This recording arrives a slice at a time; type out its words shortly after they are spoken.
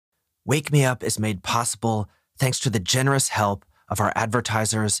Wake Me Up is made possible thanks to the generous help of our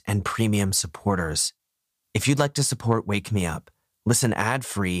advertisers and premium supporters. If you'd like to support Wake Me Up, listen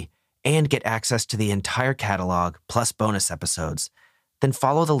ad-free, and get access to the entire catalog plus bonus episodes, then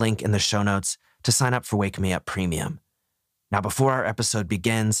follow the link in the show notes to sign up for Wake Me Up Premium. Now, before our episode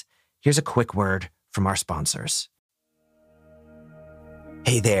begins, here's a quick word from our sponsors.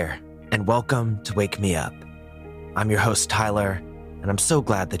 Hey there, and welcome to Wake Me Up. I'm your host, Tyler, and I'm so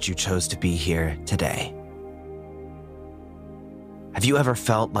glad that you chose to be here today. Have you ever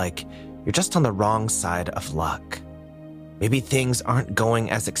felt like you're just on the wrong side of luck? Maybe things aren't going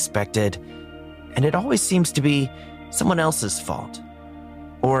as expected, and it always seems to be someone else's fault,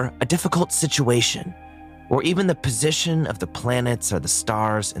 or a difficult situation, or even the position of the planets or the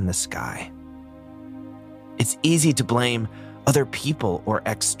stars in the sky. It's easy to blame other people or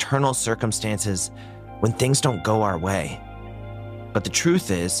external circumstances when things don't go our way. But the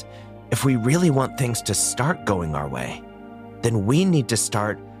truth is, if we really want things to start going our way, then we need to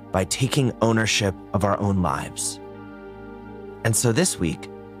start by taking ownership of our own lives. And so this week,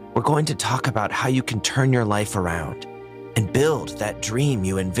 we're going to talk about how you can turn your life around and build that dream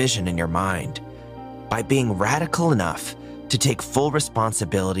you envision in your mind by being radical enough to take full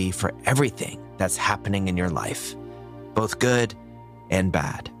responsibility for everything that's happening in your life, both good and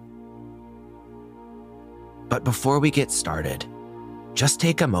bad. But before we get started, just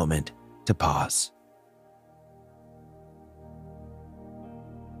take a moment to pause.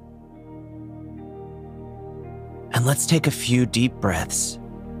 And let's take a few deep breaths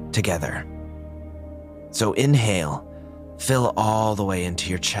together. So inhale, fill all the way into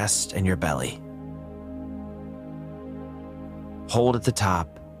your chest and your belly. Hold at the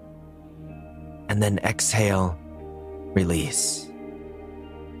top, and then exhale, release.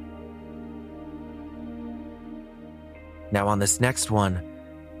 Now on this next one,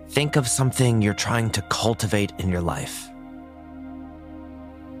 think of something you're trying to cultivate in your life.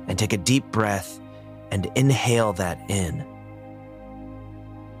 And take a deep breath and inhale that in.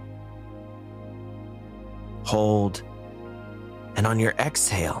 Hold, and on your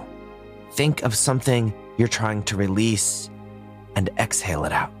exhale, think of something you're trying to release and exhale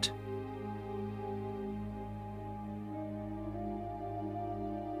it out.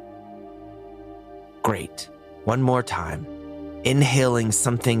 Great. One more time. Inhaling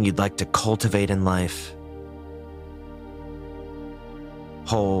something you'd like to cultivate in life.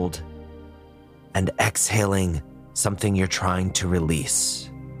 Hold, and exhaling something you're trying to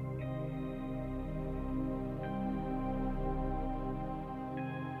release.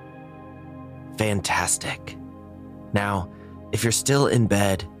 Fantastic. Now, if you're still in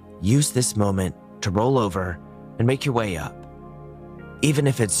bed, use this moment to roll over and make your way up, even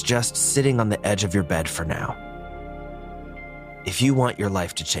if it's just sitting on the edge of your bed for now. If you want your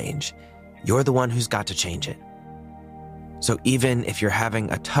life to change, you're the one who's got to change it. So even if you're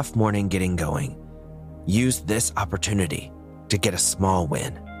having a tough morning getting going, use this opportunity to get a small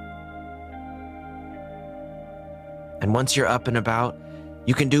win. And once you're up and about,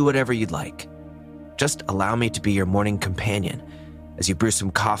 you can do whatever you'd like. Just allow me to be your morning companion as you brew some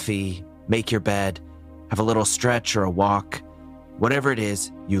coffee, make your bed, have a little stretch or a walk, whatever it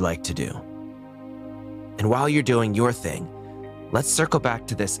is you like to do. And while you're doing your thing, let's circle back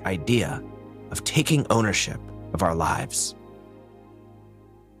to this idea of taking ownership of our lives.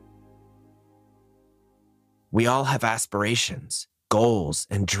 We all have aspirations, goals,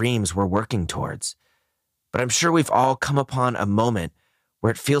 and dreams we're working towards. But I'm sure we've all come upon a moment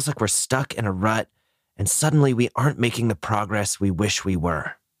where it feels like we're stuck in a rut and suddenly we aren't making the progress we wish we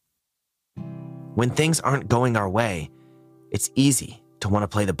were. When things aren't going our way, it's easy to want to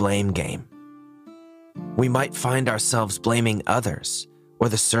play the blame game. We might find ourselves blaming others or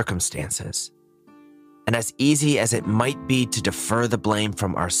the circumstances. And as easy as it might be to defer the blame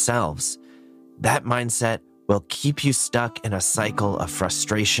from ourselves, that mindset will keep you stuck in a cycle of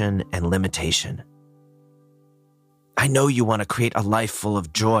frustration and limitation. I know you want to create a life full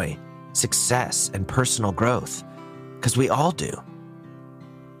of joy, success, and personal growth, because we all do.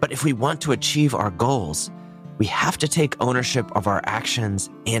 But if we want to achieve our goals, we have to take ownership of our actions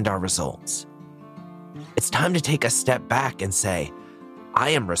and our results. It's time to take a step back and say, I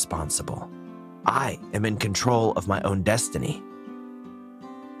am responsible. I am in control of my own destiny.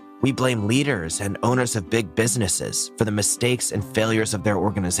 We blame leaders and owners of big businesses for the mistakes and failures of their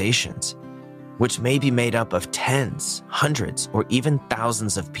organizations, which may be made up of tens, hundreds, or even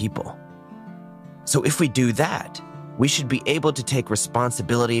thousands of people. So if we do that, we should be able to take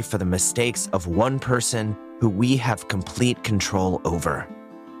responsibility for the mistakes of one person who we have complete control over: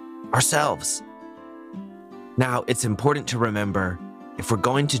 ourselves. Now, it's important to remember if we're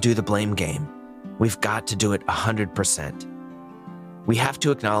going to do the blame game, we've got to do it 100%. We have to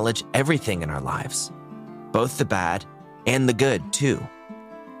acknowledge everything in our lives, both the bad and the good, too.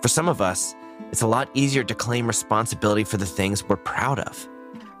 For some of us, it's a lot easier to claim responsibility for the things we're proud of,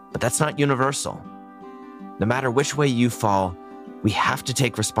 but that's not universal. No matter which way you fall, we have to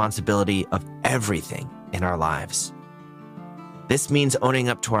take responsibility of everything in our lives. This means owning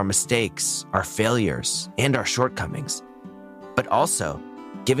up to our mistakes, our failures, and our shortcomings, but also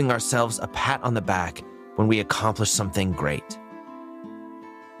giving ourselves a pat on the back when we accomplish something great.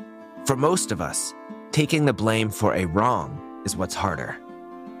 For most of us, taking the blame for a wrong is what's harder.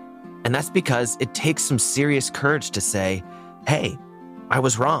 And that's because it takes some serious courage to say, hey, I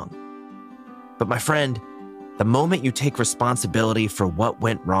was wrong. But my friend, the moment you take responsibility for what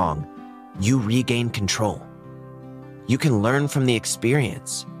went wrong, you regain control. You can learn from the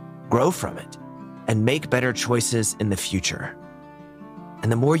experience, grow from it, and make better choices in the future.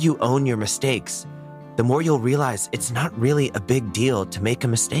 And the more you own your mistakes, the more you'll realize it's not really a big deal to make a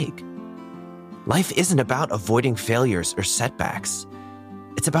mistake. Life isn't about avoiding failures or setbacks.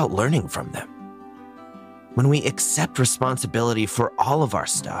 It's about learning from them. When we accept responsibility for all of our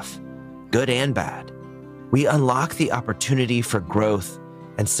stuff, good and bad, we unlock the opportunity for growth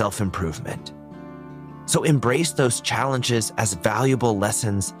and self-improvement. So embrace those challenges as valuable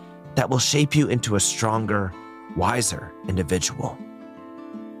lessons that will shape you into a stronger, wiser individual.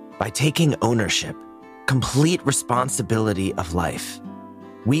 By taking ownership, complete responsibility of life,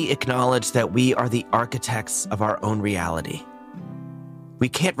 we acknowledge that we are the architects of our own reality. We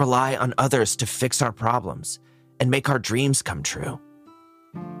can't rely on others to fix our problems and make our dreams come true.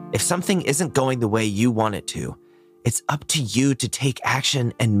 If something isn't going the way you want it to, it's up to you to take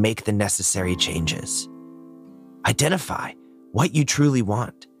action and make the necessary changes. Identify what you truly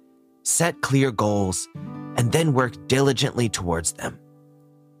want, set clear goals, and then work diligently towards them.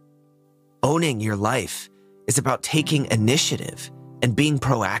 Owning your life is about taking initiative and being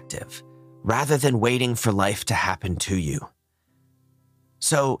proactive, rather than waiting for life to happen to you.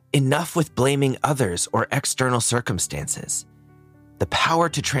 So, enough with blaming others or external circumstances. The power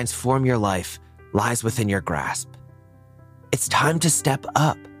to transform your life lies within your grasp. It's time to step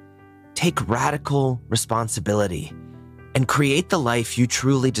up, take radical responsibility, and create the life you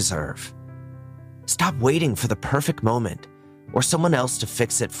truly deserve. Stop waiting for the perfect moment or someone else to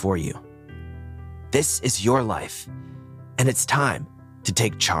fix it for you. This is your life, and it's time to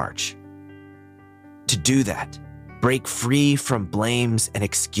take charge. To do that, break free from blames and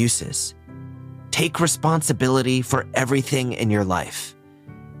excuses. Take responsibility for everything in your life,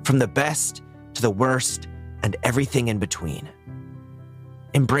 from the best to the worst and everything in between.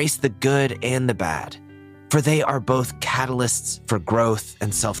 Embrace the good and the bad, for they are both catalysts for growth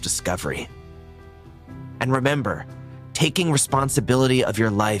and self-discovery. And remember, taking responsibility of your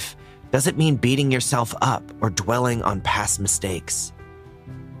life doesn't mean beating yourself up or dwelling on past mistakes.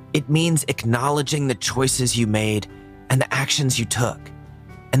 It means acknowledging the choices you made and the actions you took,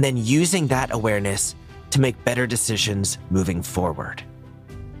 and then using that awareness to make better decisions moving forward.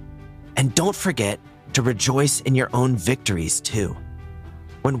 And don't forget to rejoice in your own victories too.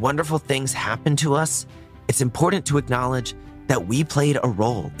 When wonderful things happen to us, it's important to acknowledge that we played a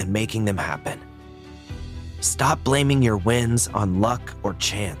role in making them happen. Stop blaming your wins on luck or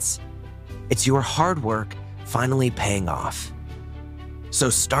chance. It's your hard work finally paying off. So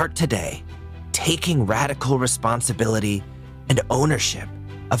start today, taking radical responsibility and ownership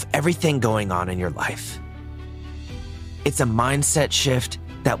of everything going on in your life. It's a mindset shift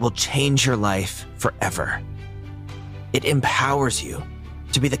that will change your life forever. It empowers you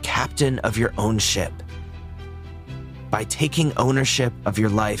to be the captain of your own ship. By taking ownership of your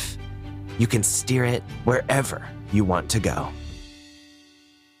life, you can steer it wherever you want to go.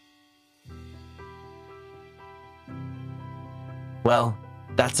 Well,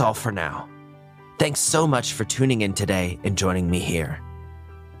 that's all for now. Thanks so much for tuning in today and joining me here.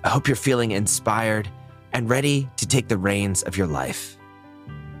 I hope you're feeling inspired and ready to take the reins of your life.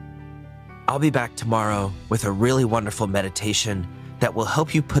 I'll be back tomorrow with a really wonderful meditation that will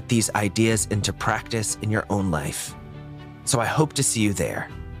help you put these ideas into practice in your own life. So I hope to see you there.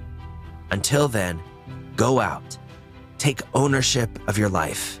 Until then, go out, take ownership of your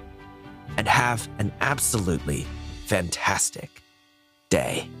life, and have an absolutely fantastic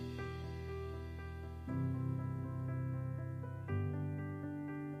day.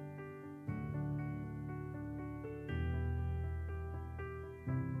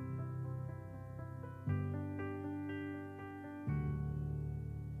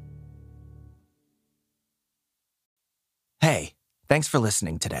 Hey, thanks for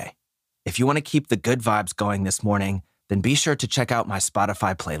listening today. If you want to keep the good vibes going this morning, then be sure to check out my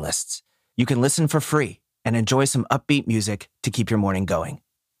Spotify playlists. You can listen for free and enjoy some upbeat music to keep your morning going.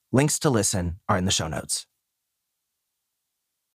 Links to listen are in the show notes.